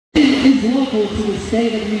is local to the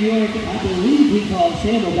state of New York. I believe he calls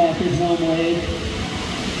Sandalback his home wave.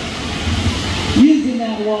 Using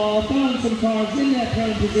that wall, throwing some carbs in that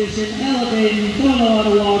prone position, elevating, throwing a lot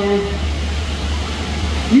of water.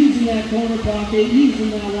 Using that corner pocket, using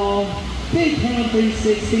that wall. Big prone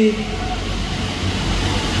 360.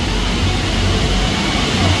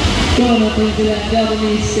 Going up into that double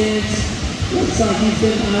knee stance. Looks like he's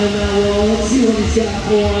been eyeing that wall. Let's see what he's got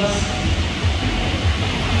for us.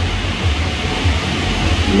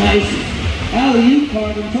 Nice alley-oop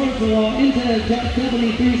carbon towards the wall, into a double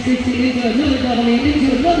knee 360, into another double knee,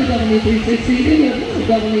 into another double knee 360, into another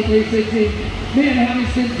double knee 360. Man, how many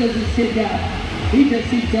spins does this kid got? He just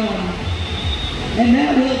keeps going. And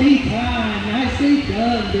that will be time. Nicely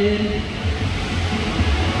done, Ben.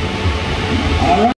 All right.